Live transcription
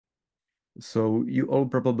So you all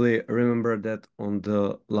probably remember that on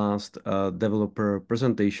the last developer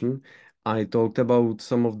presentation, I talked about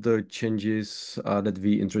some of the changes that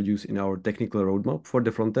we introduced in our technical roadmap for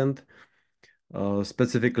the front end.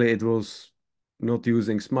 Specifically, it was not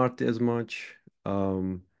using Smart as much,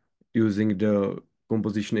 um, using the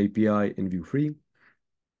composition API in Vue 3,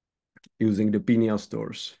 using the Pinia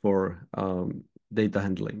stores for data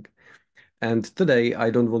handling. And today, I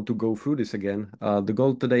don't want to go through this again. The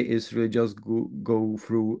goal today is really just go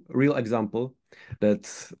through real example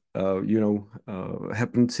that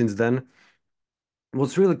happened since then.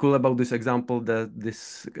 What's really cool about this example that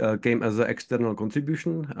this came as an external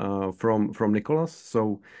contribution from Nicholas.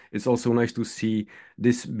 So it's also nice to see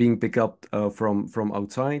this being picked up from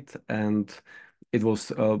outside, and it was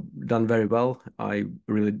done very well. I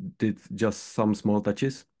really did just some small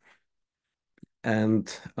touches. And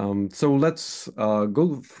so let's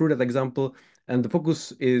go through that example. And the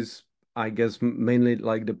focus is, I guess, mainly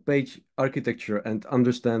like the page architecture and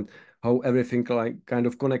understand how everything like kind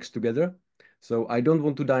of connects together. So I don't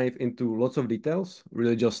want to dive into lots of details,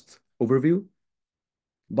 really just overview.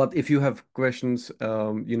 But if you have questions,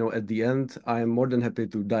 at the end, I am more than happy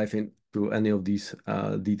to dive into any of these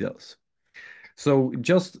details. So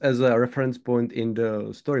just as a reference point in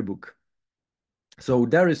the storybook, so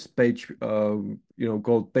there is page,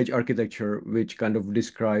 called page architecture, which kind of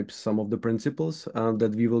describes some of the principles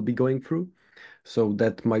that we will be going through. So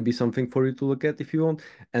that might be something for you to look at if you want.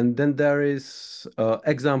 And then there is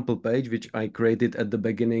example page, which I created at the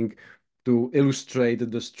beginning to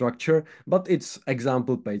illustrate the structure, but it's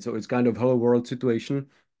example page. So it's kind of hello world situation.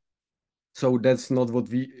 So that's not what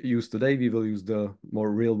we use today. We will use the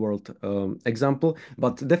more real world example,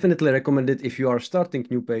 but definitely recommend it if you are starting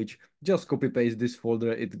new page, just copy paste this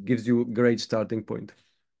folder. It gives you a great starting point.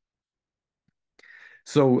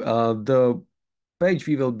 So the page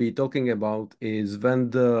we will be talking about is when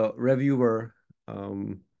the reviewer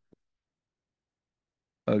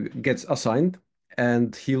gets assigned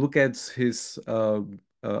and he looks at his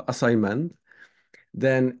assignment.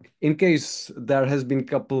 Then in case there has been a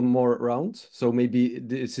couple more rounds, so maybe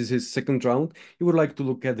this is his second round, he would like to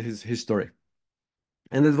look at his history.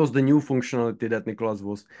 And that was the new functionality that Nicholas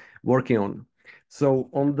was working on. So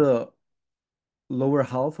on the lower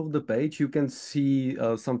half of the page, you can see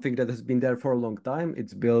something that has been there for a long time.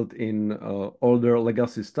 It's built in older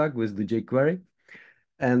legacy stack with the jQuery.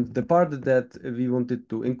 And the part that we wanted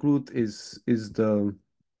to include is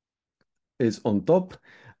on top,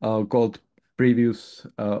 called previous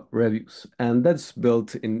reviews, and that's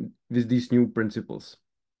built in with these new principles.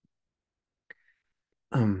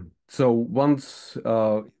 So once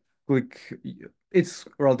click, it's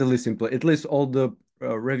relatively simple. It lists all the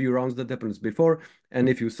review rounds that happens before, and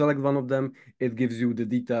if you select one of them, it gives you the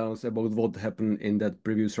details about what happened in that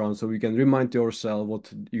previous round, so you can remind yourself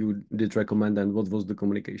what you did recommend and what was the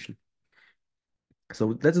communication.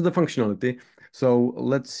 So that's the functionality. So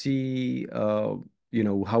let's see,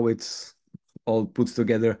 how it's all put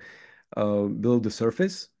together below the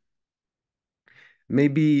surface.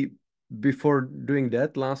 Maybe before doing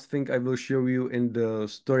that, last thing I will show you in the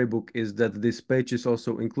storybook is that this page is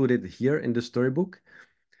also included here in the storybook.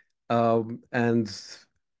 And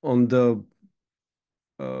on the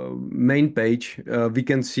main page, we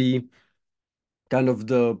can see kind of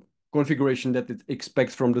the configuration that it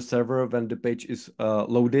expects from the server when the page is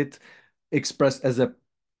loaded, expressed as a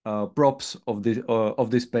props of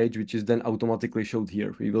this page, which is then automatically showed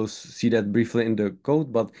here. We will see that briefly in the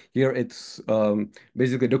code, but here it's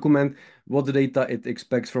basically document what the data it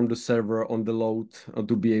expects from the server on the load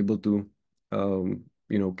to be able to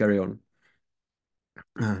carry on.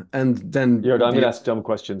 And then Yeah, I'm going the to ask dumb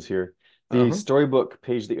questions here. The uh-huh. storybook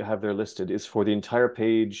page that you have there listed is for the entire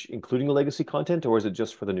page, including the legacy content, or is it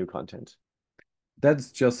just for the new content?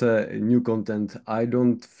 That's just a new content. I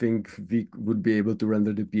don't think we would be able to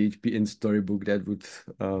render the PHP in Storybook. That would,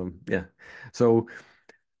 yeah. So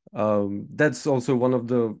that's also one of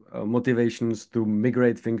the motivations to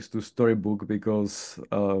migrate things to Storybook because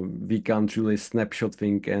we can't really snapshot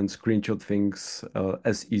things and screenshot things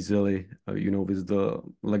as easily, with the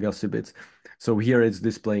legacy bits. So here it's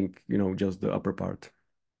displaying, just the upper part.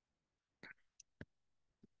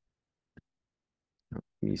 Let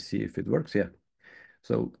me see if it works. Yeah.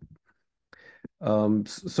 So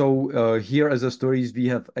here as a stories, we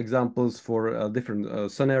have examples for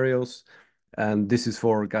different scenarios, and this is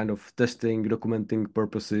for kind of testing, documenting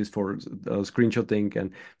purposes for screenshotting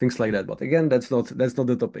and things like that. But again, that's not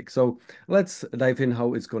the topic. So let's dive in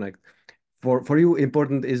how it's connect. For you,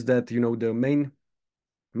 important is that the main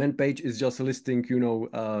Main page is just listing,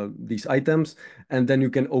 these items, and then you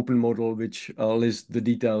can open model, which lists the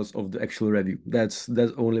details of the actual review. That's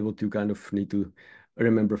only what you kind of need to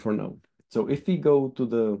remember for now. So if we go to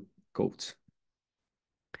the codes,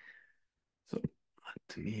 so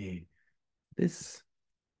let me this.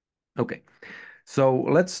 Okay, so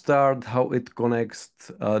let's start how it connects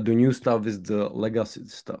the new stuff with the legacy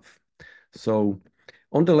stuff. So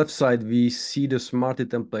on the left side, we see the Smarty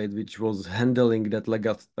template, which was handling that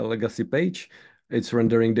legacy page. It's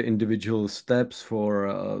rendering the individual steps uh,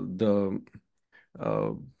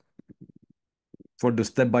 for the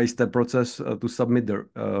step-by-step process to submit the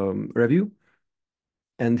review.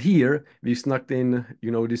 And here we snuck in,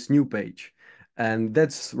 this new page, and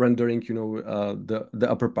that's rendering, the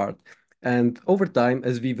upper part. And over time,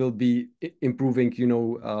 as we will be improving,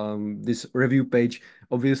 this review page,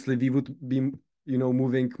 obviously we would be,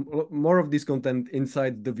 moving more of this content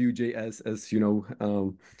inside the Vue.js, as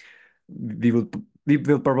we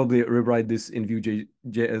will probably rewrite this in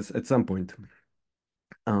Vue.js at some point.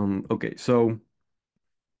 Okay, so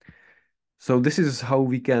this is how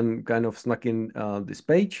we can kind of snuck in this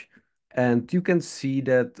page. And you can see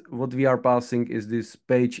that what we are passing is this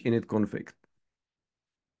page init config.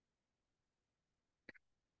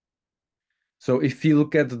 So if you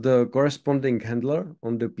look at the corresponding handler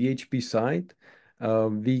on the PHP side,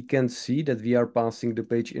 we can see that we are passing the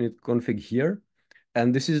page init config here.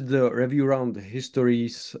 And this is the review round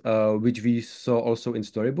histories, which we saw also in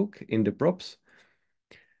Storybook in the props.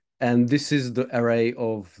 And this is the array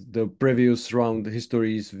of the previous round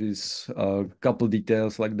histories with a couple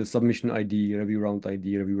details like the submission ID, review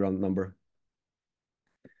round number.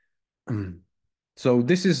 So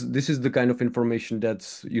this is the kind of information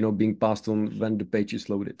that's being passed on when the page is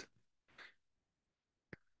loaded.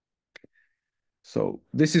 So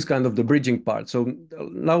this is kind of the bridging part. So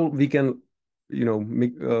now we can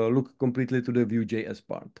look completely to the Vue.js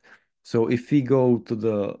part. So if we go to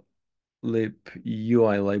the lib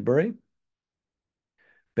UI library,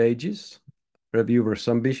 pages, reviewer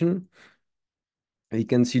submission, we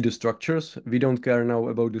can see the structures. We don't care now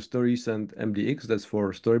about the stories and MDX, that's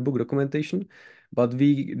for Storybook documentation, but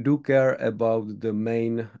we do care about the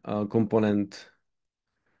main component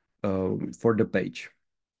for the page.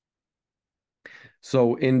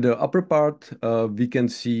 So in the upper part, we can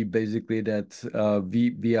see basically that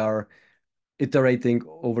we are iterating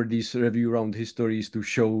over these review round histories to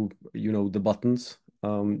show, the buttons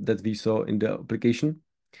that we saw in the application.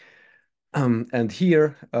 And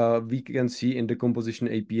here we can see in the composition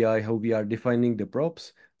API how we are defining the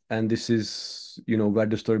props. And this is, where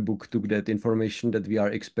the Storybook took that information that we are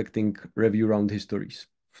expecting review round histories.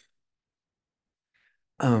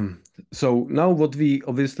 So now what we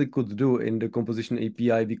obviously could do in the composition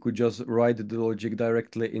API, we could just write the logic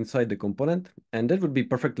directly inside the component, and that would be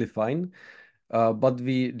perfectly fine. But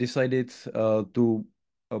we decided to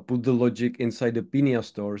put the logic inside the Pinia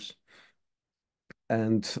stores.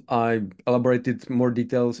 And I elaborated more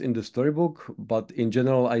details in the Storybook, but in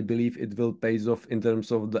general, I believe it will pay off in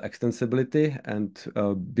terms of the extensibility and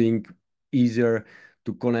being easier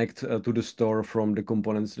to connect to the store from the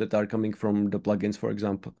components that are coming from the plugins, for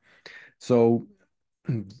example. So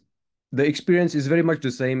the experience is very much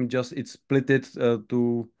the same, just it's split it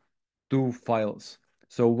to two files.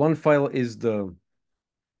 So one file is the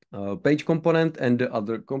page component, and the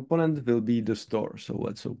other component will be the store. So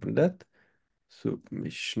let's open that.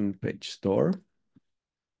 Submission page store.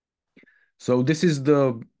 So this is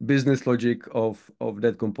the business logic of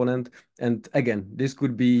that component. And again, this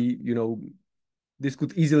could be, this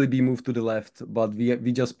could easily be moved to the left, but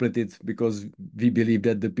we just split it because we believe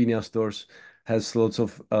that the Pinia stores has lots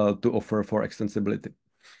of to offer for extensibility.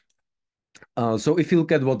 So if you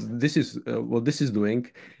look at what this is doing,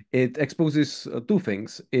 it exposes two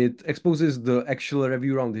things. It exposes the actual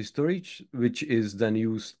review round history, which is then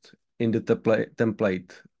used in the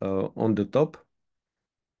template on the top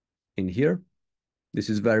in here. This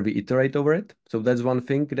is where we iterate over it. So that's one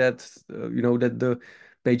thing that that the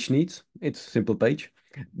page needs. It's a simple page.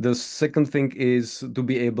 The second thing is to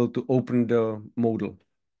be able to open the modal,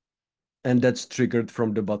 and that's triggered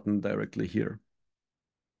from the button directly here.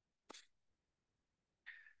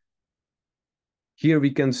 Here we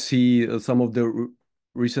can see some of the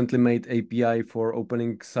recently made API for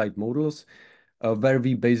opening site modals, where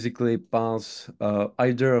we basically pass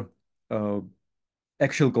either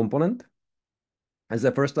actual component as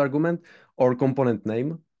a first argument or component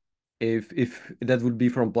name. If that would be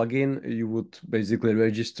from plugin, you would basically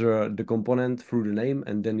register the component through the name,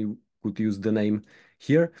 and then you could use the name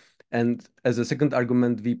here. And as a second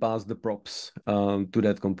argument, we pass the props to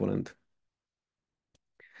that component.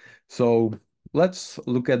 So let's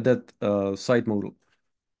look at that site model.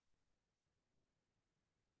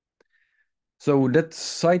 So that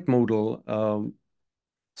site model,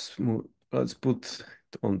 let's put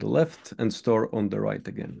it on the left and store on the right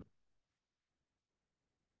again.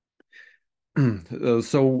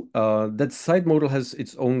 That site model has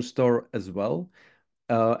its own store as well.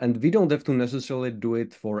 And we don't have to necessarily do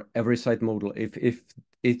it for every site model. If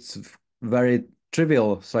it's very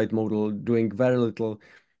trivial site model doing very little,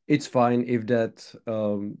 it's fine if that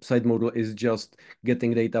site model is just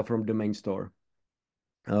getting data from the main store,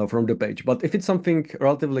 from the page. But if it's something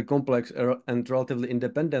relatively complex and relatively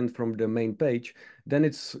independent from the main page, then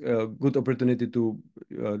it's a good opportunity to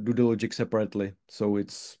do the logic separately, so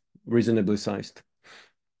it's reasonably sized.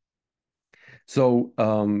 So,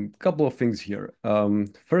 couple of things here.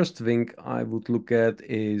 First thing I would look at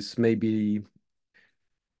is maybe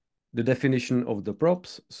the definition of the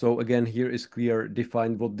props. So again, here is clear,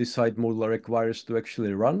 define what this site model requires to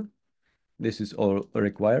actually run. This is all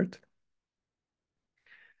required.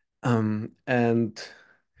 And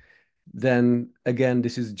then again,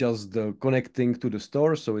 this is just the connecting to the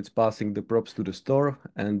store. So it's passing the props to the store,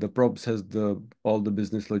 and the props has all the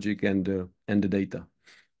business logic and the data.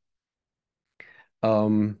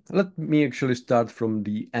 Let me actually start from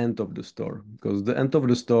the end of the store, because the end of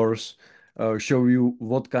the stores show you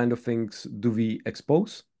what kind of things do we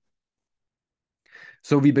expose.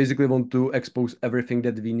 So we basically want to expose everything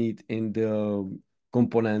that we need in the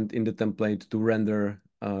component, in the template to render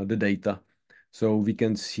the data. So we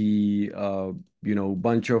can see,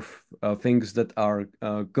 bunch of things that are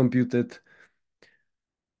computed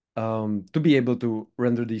to be able to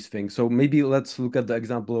render these things. So maybe let's look at the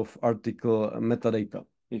example of article metadata.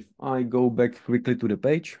 If I go back quickly to the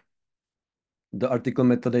page, the article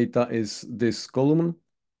metadata is this column.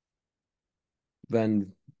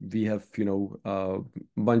 When we have, a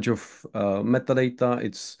bunch of metadata,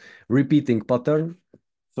 it's repeating pattern.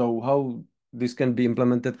 So how this can be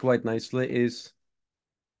implemented quite nicely is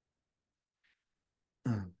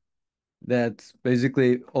that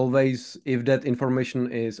basically always, if that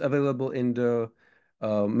information is available in the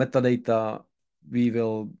metadata, we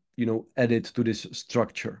will, add it to this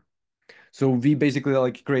structure. So we basically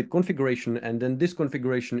like create configuration, and then this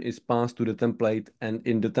configuration is passed to the template, and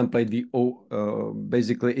in the template we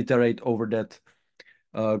basically iterate over that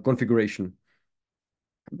configuration.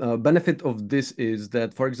 Benefit of this is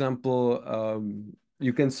that, for example,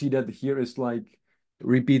 you can see that here is like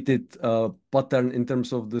repeated pattern in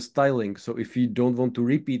terms of the styling. So if you don't want to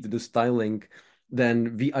repeat the styling,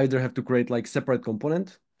 then we either have to create like separate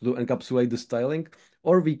component to encapsulate the styling,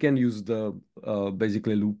 or we can use the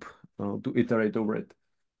basically loop to iterate over it.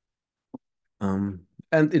 And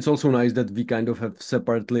it's also nice that we kind of have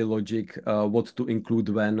separately logic, what to include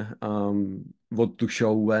when, what to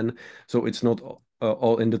show when. So it's not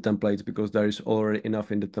all in the templates, because there is already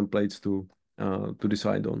enough in the templates to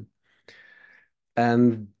decide on.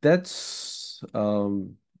 And that's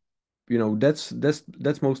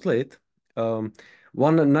mostly it.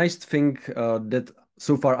 One nice thing that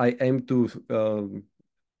so far I aim to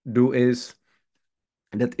do is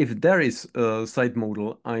that if there is a site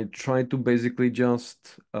model, I try to basically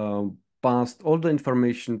just pass all the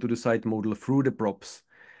information to the site model through the props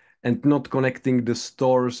and not connecting the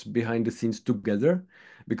stores behind the scenes together,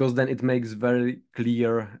 because then it makes very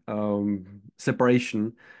clear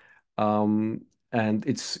separation, and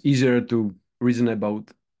it's easier to reason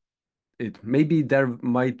about it. Maybe there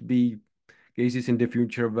might be cases in the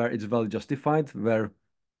future where it's well justified, where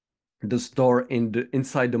the store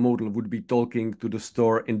inside the model would be talking to the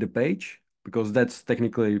store in the page, because that's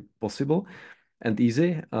technically possible and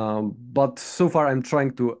easy. But so far I'm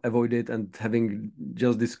trying to avoid it and having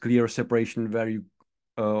just this clear separation where you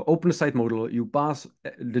open the site model, you pass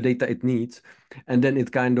the data it needs, and then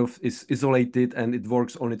it kind of is isolated and it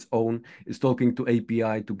works on its own. It's talking to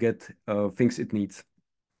API to get things it needs.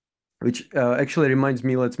 Which actually reminds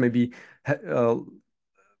me, let's maybe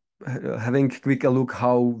having a quick look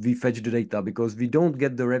how we fetch the data, because we don't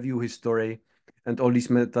get the review history and all this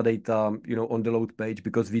metadata, on the load page,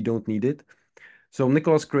 because we don't need it. So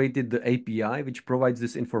Nicholas created the API, which provides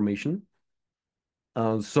this information.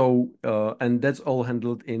 And that's all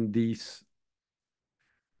handled in these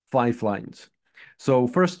 5 lines. So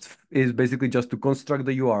first is basically just to construct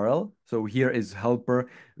the URL. So here is helper,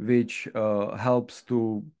 which helps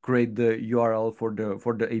to create the URL for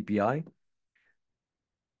the API.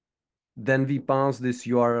 Then we pass this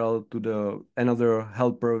URL to the another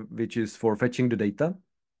helper, which is for fetching the data.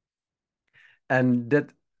 And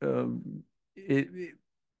that it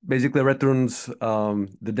basically returns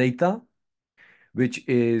the data, which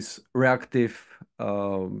is reactive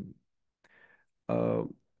uh,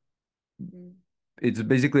 it's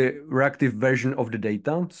basically a reactive version of the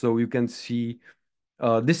data. So you can see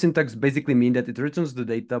this syntax basically means that it returns the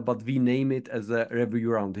data, but we name it as a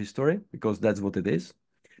review round history because that's what it is.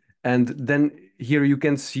 And then here you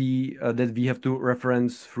can see that we have to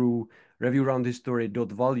reference through review round history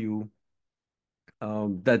dot value.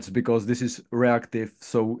 That's because this is reactive.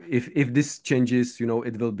 So if this changes,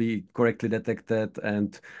 it will be correctly detected.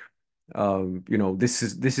 And this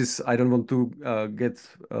is I don't want to get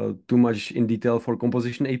too much in detail for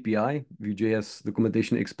composition API. VueJS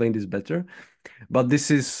documentation explained this better. But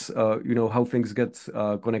this is how things get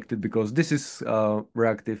connected because this is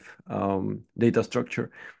reactive data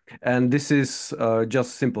structure. And this is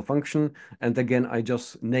just simple function. And again, I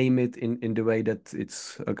just name it in the way that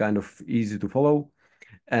it's kind of easy to follow.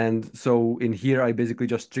 And so in here, I basically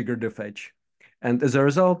just trigger the fetch. And as a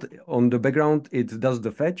result, on the background, it does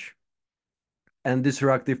the fetch. And this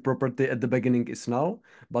reactive property at the beginning is null,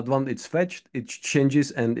 but when it's fetched, it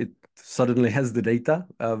changes and it suddenly has the data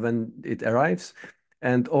when it arrives.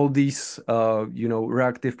 And all these,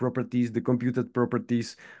 reactive properties, the computed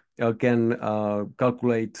properties, can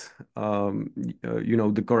calculate,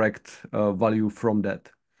 the correct value from that.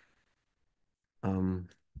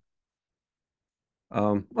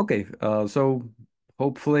 Um, okay, so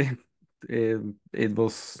hopefully it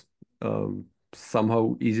was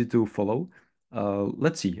somehow easy to follow.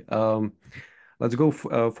 Let's see. Let's go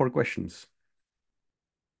for questions.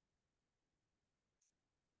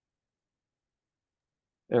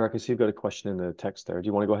 Eric, I see you've got a question in the text there. Do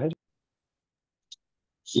you want to go ahead?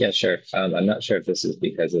 Yeah, sure. I'm not sure if this is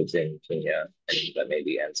because it's in Pinia and that may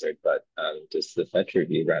be answered, but does the fetch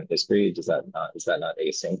review round history, is that not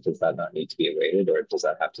async? Does that not need to be awaited, or does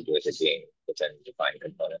that have to do with it being within defined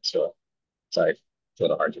components? So, sorry, it's a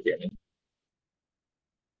little hard to hear me.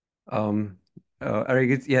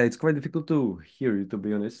 Eric, it's quite difficult to hear you, to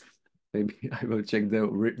be honest. Maybe I will check the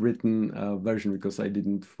written version because I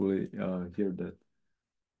didn't fully hear that.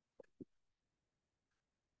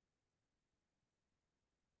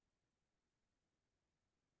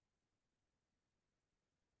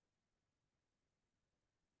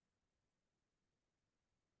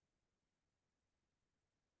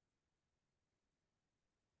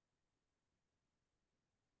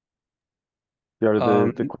 Yeah,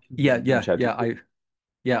 Um, the question yeah, in yeah, chat.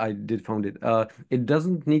 yeah. I did found it. It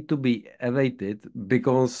doesn't need to be awaited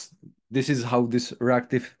because this is how this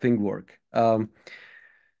reactive thing work.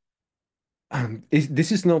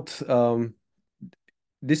 This is not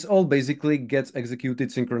this all basically gets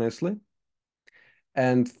executed synchronously,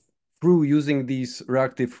 and through using these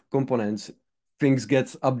reactive components, things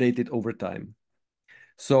gets updated over time.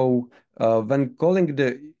 So when calling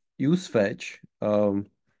the use fetch,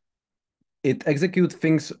 it executes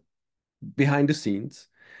things behind the scenes,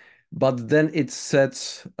 but then it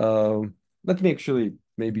sets. Let me actually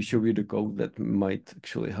maybe show you the code that might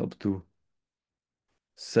actually help to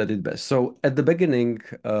set it best. So at the beginning,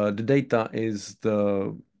 the data is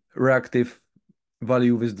the reactive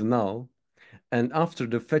value with the null. And after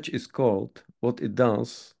the fetch is called, what it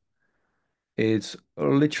does, it's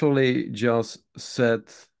literally just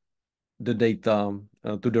set the data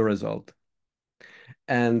to the result.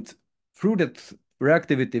 And through that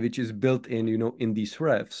reactivity, which is built in, in these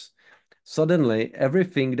refs, suddenly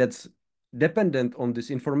everything that's dependent on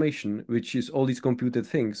this information, which is all these computed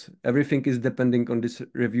things, everything is depending on this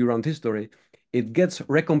review round history. It gets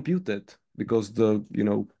recomputed because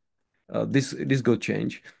this got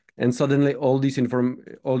changed, and suddenly all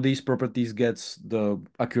these properties gets the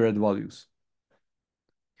accurate values.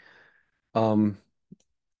 Um,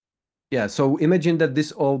 yeah, so imagine that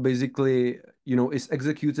this all basically, is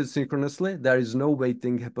executed synchronously. There is no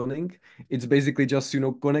waiting happening. It's basically just,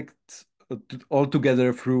 connect all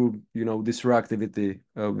together through, this reactivity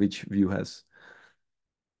which Vue has.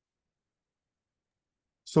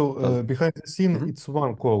 So Does behind the scene, Mhm. it's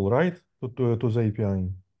one call, right? To the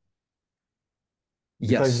API. Behind the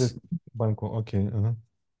Yes. scene, one call. Okay.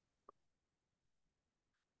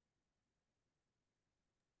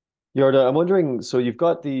 Yarda, I'm wondering, so you've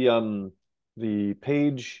got the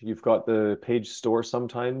page, you've got the page store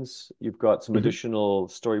sometimes, you've got some Mhm. additional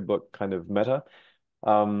Storybook kind of meta,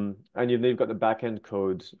 and you've got the backend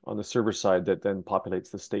code on the server side that then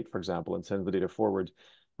populates the state, for example, and sends the data forward.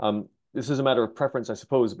 This is a matter of preference, I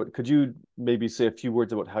suppose, but could you maybe say a few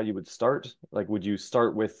words about how you would start? Like, would you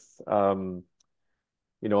start with a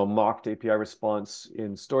mocked API response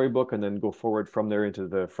in Storybook and then go forward from there into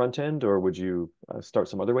the front end, or would you start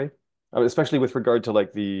some other way? Especially with regard to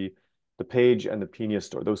like the page and the Pinia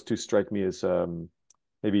store, those two strike me as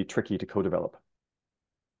maybe tricky to co-develop.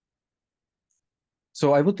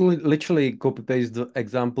 So I would literally copy paste the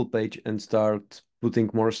example page and start putting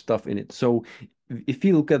more stuff in it. So if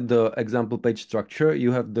you look at the example page structure,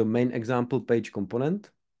 you have the main example page component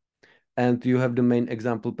and you have the main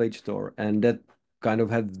example page store. And that kind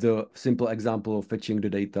of had the simple example of fetching the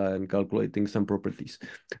data and calculating some properties.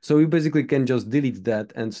 So you basically can just delete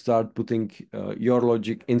that and start putting your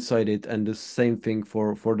logic inside it, and the same thing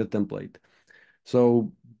for the template.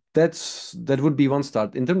 So that would be one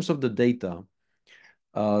start. In terms of the data,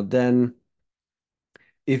 then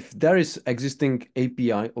if there is existing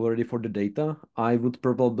API already for the data, I would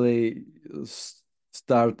probably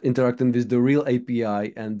start interacting with the real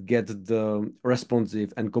API and get the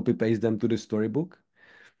responsive and copy paste them to the storybook.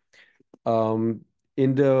 In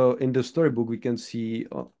the storybook, we can see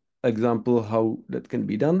example how that can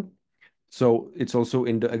be done. So it's also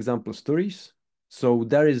in the example stories. So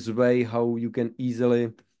there is a way how you can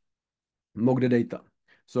easily mock the data.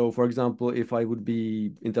 So for example, if I would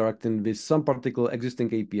be interacting with some particular existing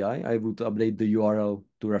API, I would update the URL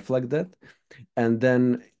to reflect that. And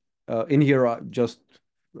then in here,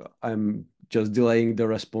 I'm just delaying the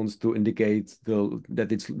response to indicate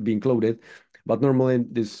that it's being loaded. But normally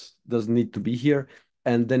this doesn't need to be here.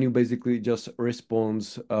 And then you basically just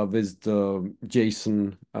respond with the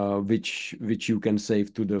JSON, which you can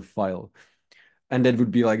save to the file. And that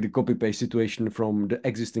would be like the copy paste situation from the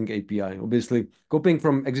existing API. Obviously, copying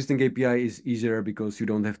from existing API is easier because you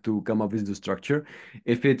don't have to come up with the structure.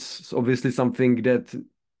 If it's obviously something that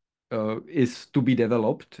is to be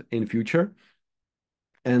developed in future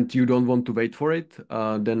and you don't want to wait for it,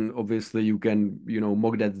 then obviously you can,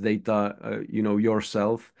 mock that data,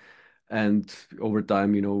 yourself, and over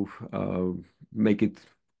time, make it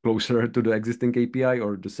closer to the existing API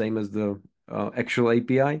or the same as the actual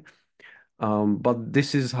API. But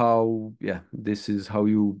this is how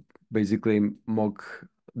you basically mock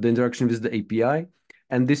the interaction with the API.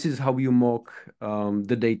 And this is how you mock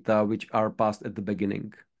the data which are passed at the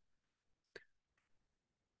beginning.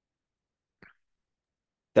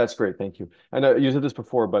 That's great, thank you. And you said this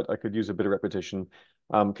before, but I could use a bit of repetition.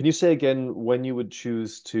 Can you say again when you would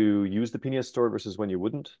choose to use the Pinia store versus when you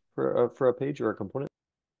wouldn't for a page or a component?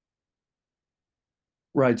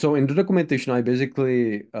 Right. So in the documentation, I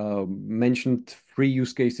basically mentioned three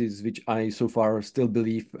use cases which I so far still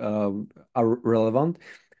believe are relevant.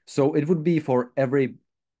 So it would be for every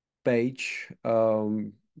page,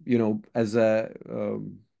 as a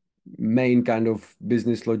main kind of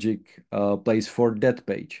business logic place for that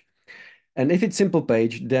page. And if it's simple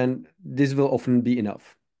page, then this will often be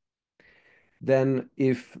enough. Then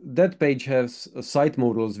if that page has site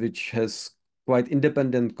models which has quite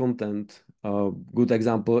independent content, a good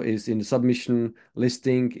example is in submission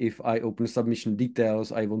listing. If I open submission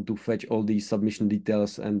details, I want to fetch all these submission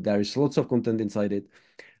details and there is lots of content inside it.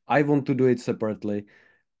 I want to do it separately.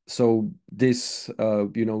 So this,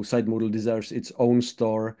 site model deserves its own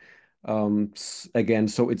store. Again,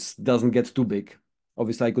 so it doesn't get too big.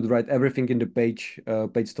 Obviously, I could write everything in the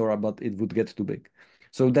page store, but it would get too big.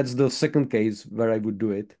 So that's the second case where I would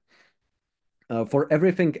do it. For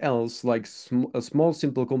everything else, like small,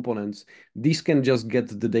 simple components, these can just get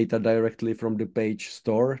the data directly from the page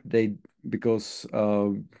store. Because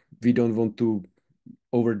we don't want to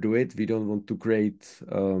overdo it. We don't want to create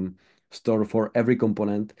store for every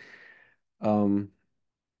component. Um,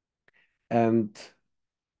 and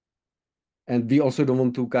and we also don't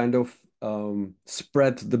want to kind of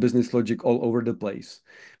spread the business logic all over the place.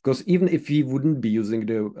 Because even if we wouldn't be using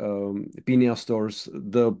the Pinia stores,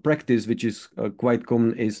 the practice, which is quite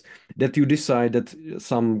common, is that you decide that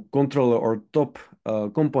some controller or top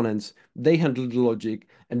components, they handle the logic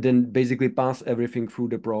and then basically pass everything through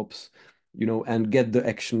the props, and get the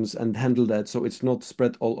actions and handle that. So it's not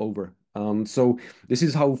spread all over. So this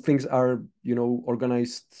is how things are,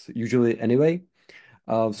 organized usually anyway.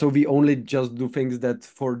 So we only just do things that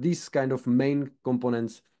for these kind of main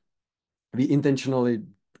components, we intentionally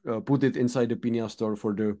put it inside the Pinia store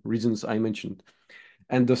for the reasons I mentioned.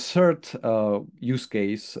 And the third use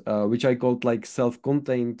case, which I called like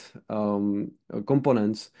self-contained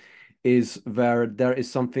components, is where there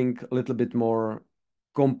is something a little bit more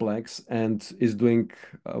complex and is doing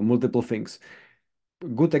multiple things.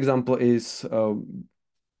 Good example is,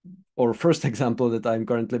 or first example that I'm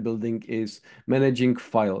currently building is managing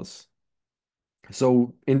files.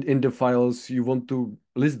 So in the files, you want to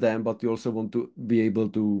list them, but you also want to be able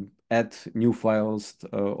to add new files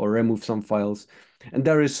or remove some files. And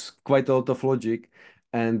there is quite a lot of logic.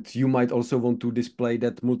 And you might also want to display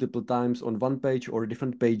that multiple times on one page or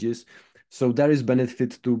different pages. So there is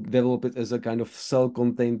benefit to develop it as a kind of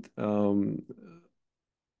self-contained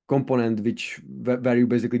component, where you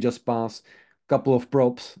basically just pass couple of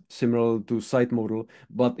props similar to site model,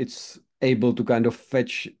 but it's able to kind of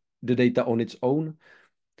fetch the data on its own,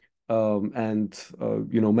 and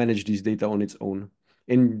manage this data on its own.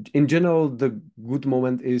 In general, the good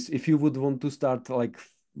moment is if you would want to start like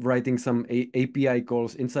writing some API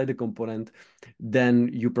calls inside the component, then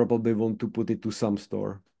you probably want to put it to some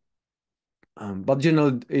store. But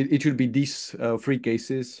generally, it should be these three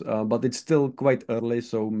cases, but it's still quite early,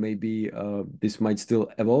 so maybe this might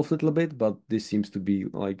still evolve a little bit, but this seems to be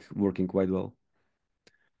like working quite well.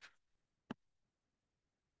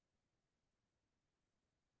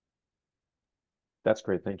 That's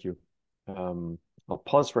great. Thank you. I'll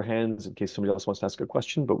pause for hands in case somebody else wants to ask a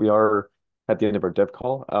question, but we are at the end of our dev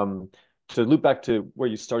call. To loop back to where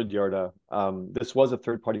you started, Yarda, this was a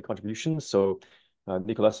third-party contribution. So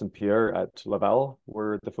Nicolas and Pierre at Laval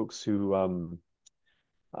were the folks who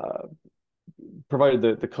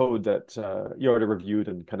provided the code that Yarda reviewed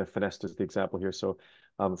and kind of finessed as the example here. So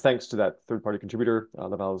thanks to that third-party contributor,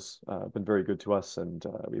 Laval's been very good to us, and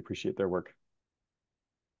we appreciate their work.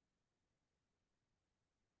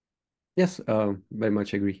 Yes, very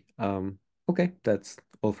much agree. Okay, that's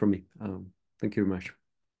all from me. Thank you very much.